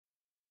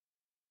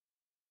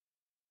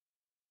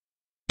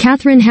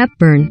Katharine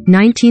Hepburn,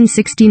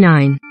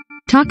 1969.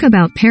 Talk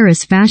about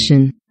Paris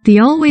fashion. The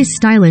always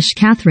stylish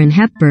Katharine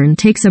Hepburn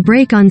takes a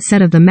break on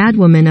set of The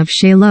Madwoman of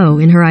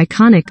Chaillot in her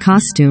iconic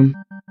costume.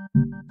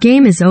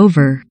 Game is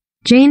over.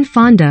 Jane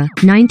Fonda,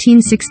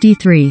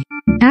 1963.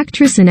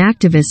 Actress and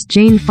activist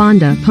Jane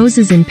Fonda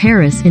poses in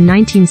Paris in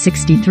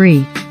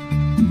 1963.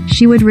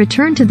 She would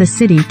return to the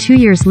city 2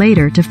 years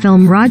later to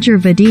film Roger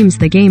Vadim's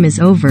The Game is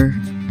Over.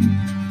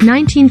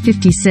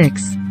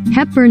 1956.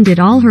 Hepburn did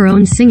all her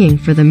own singing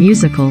for the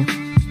musical.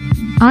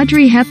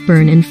 Audrey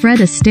Hepburn and Fred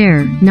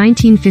Astaire,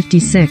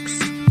 1956.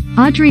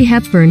 Audrey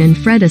Hepburn and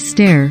Fred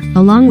Astaire,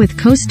 along with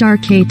co-star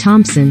Kay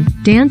Thompson,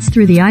 danced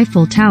through the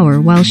Eiffel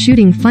Tower while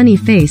shooting Funny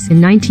Face in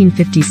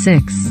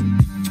 1956.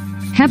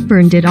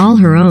 Hepburn did all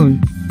her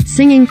own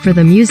singing for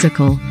the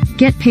musical.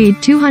 Get paid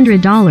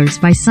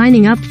 $200 by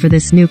signing up for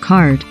this new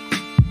card.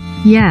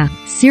 Yeah,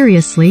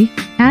 seriously?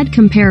 Add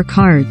compare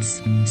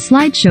cards.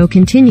 Slideshow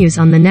continues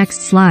on the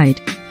next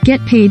slide.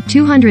 Get paid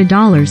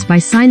 $200 by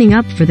signing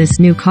up for this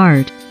new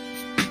card.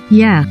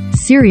 Yeah,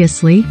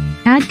 seriously?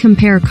 Add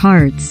compare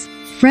cards.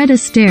 Fred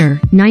Astaire,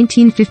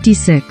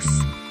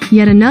 1956.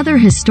 Yet another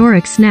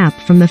historic snap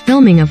from the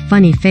filming of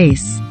Funny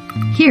Face.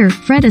 Here,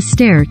 Fred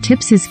Astaire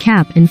tips his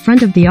cap in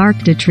front of the Arc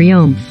de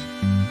Triomphe.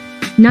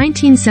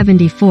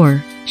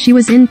 1974. She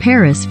was in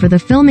Paris for the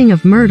filming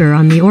of Murder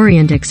on the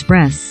Orient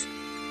Express.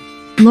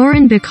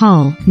 Lauren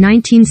Bacall,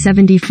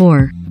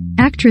 1974.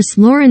 Actress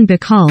Lauren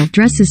Bacall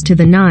dresses to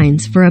the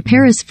nines for a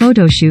Paris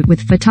photoshoot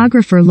with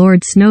photographer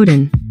Lord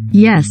Snowdon.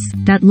 Yes,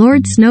 that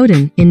Lord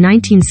Snowdon, in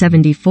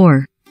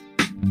 1974.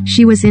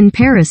 She was in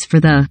Paris for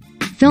the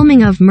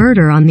filming of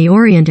Murder on the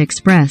Orient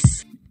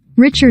Express.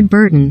 Richard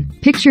Burton,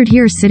 pictured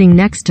here sitting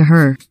next to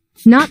her.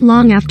 Not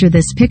long after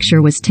this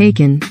picture was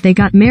taken, they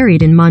got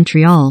married in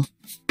Montreal.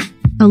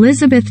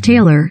 Elizabeth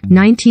Taylor,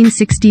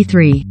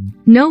 1963.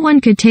 No one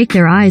could take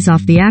their eyes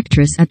off the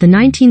actress at the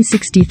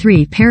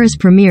 1963 Paris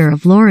premiere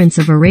of Lawrence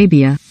of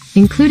Arabia,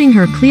 including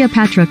her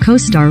Cleopatra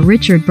co-star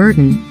Richard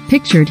Burton,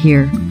 pictured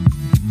here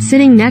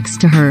sitting next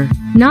to her.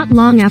 Not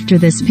long after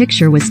this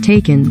picture was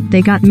taken,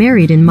 they got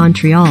married in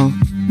Montreal.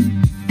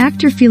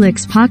 Actor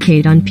Félix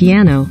Paquet on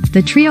piano.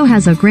 The trio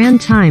has a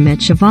grand time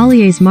at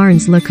Chevalier's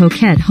Marnes La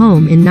Coquette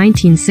home in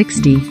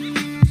 1960.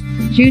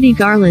 Judy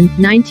Garland,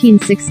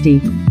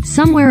 1960.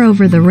 Somewhere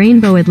over the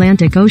rainbow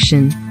Atlantic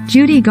Ocean,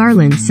 Judy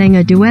Garland sang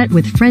a duet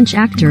with French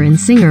actor and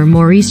singer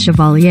Maurice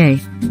Chevalier.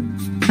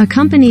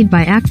 Accompanied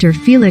by actor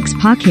Félix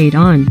Paquet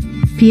on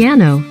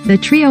piano, the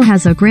trio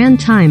has a grand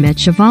time at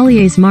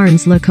Chevalier's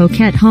Marnes La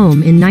Coquette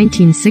home in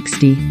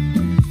 1960.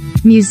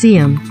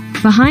 Museum.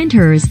 Behind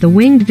her is the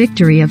Winged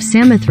Victory of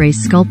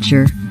Samothrace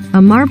sculpture,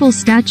 a marble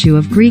statue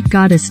of Greek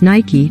goddess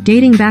Nike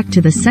dating back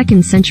to the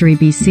 2nd century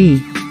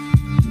BC.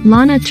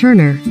 Lana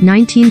Turner,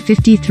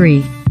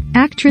 1953.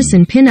 Actress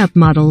and pin-up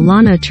model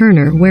Lana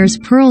Turner wears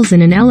pearls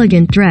in an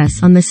elegant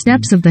dress on the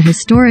steps of the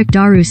historic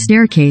Daru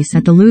staircase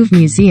at the Louvre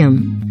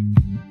Museum.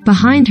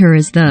 Behind her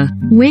is the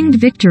Winged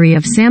Victory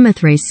of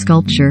Samothrace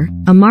sculpture,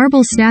 a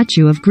marble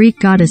statue of Greek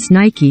goddess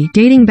Nike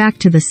dating back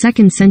to the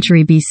 2nd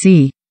century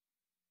BC.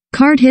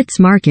 Card hits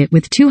market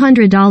with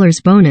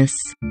 $200 bonus.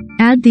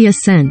 Add the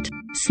Ascent.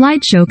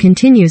 Slideshow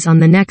continues on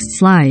the next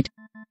slide.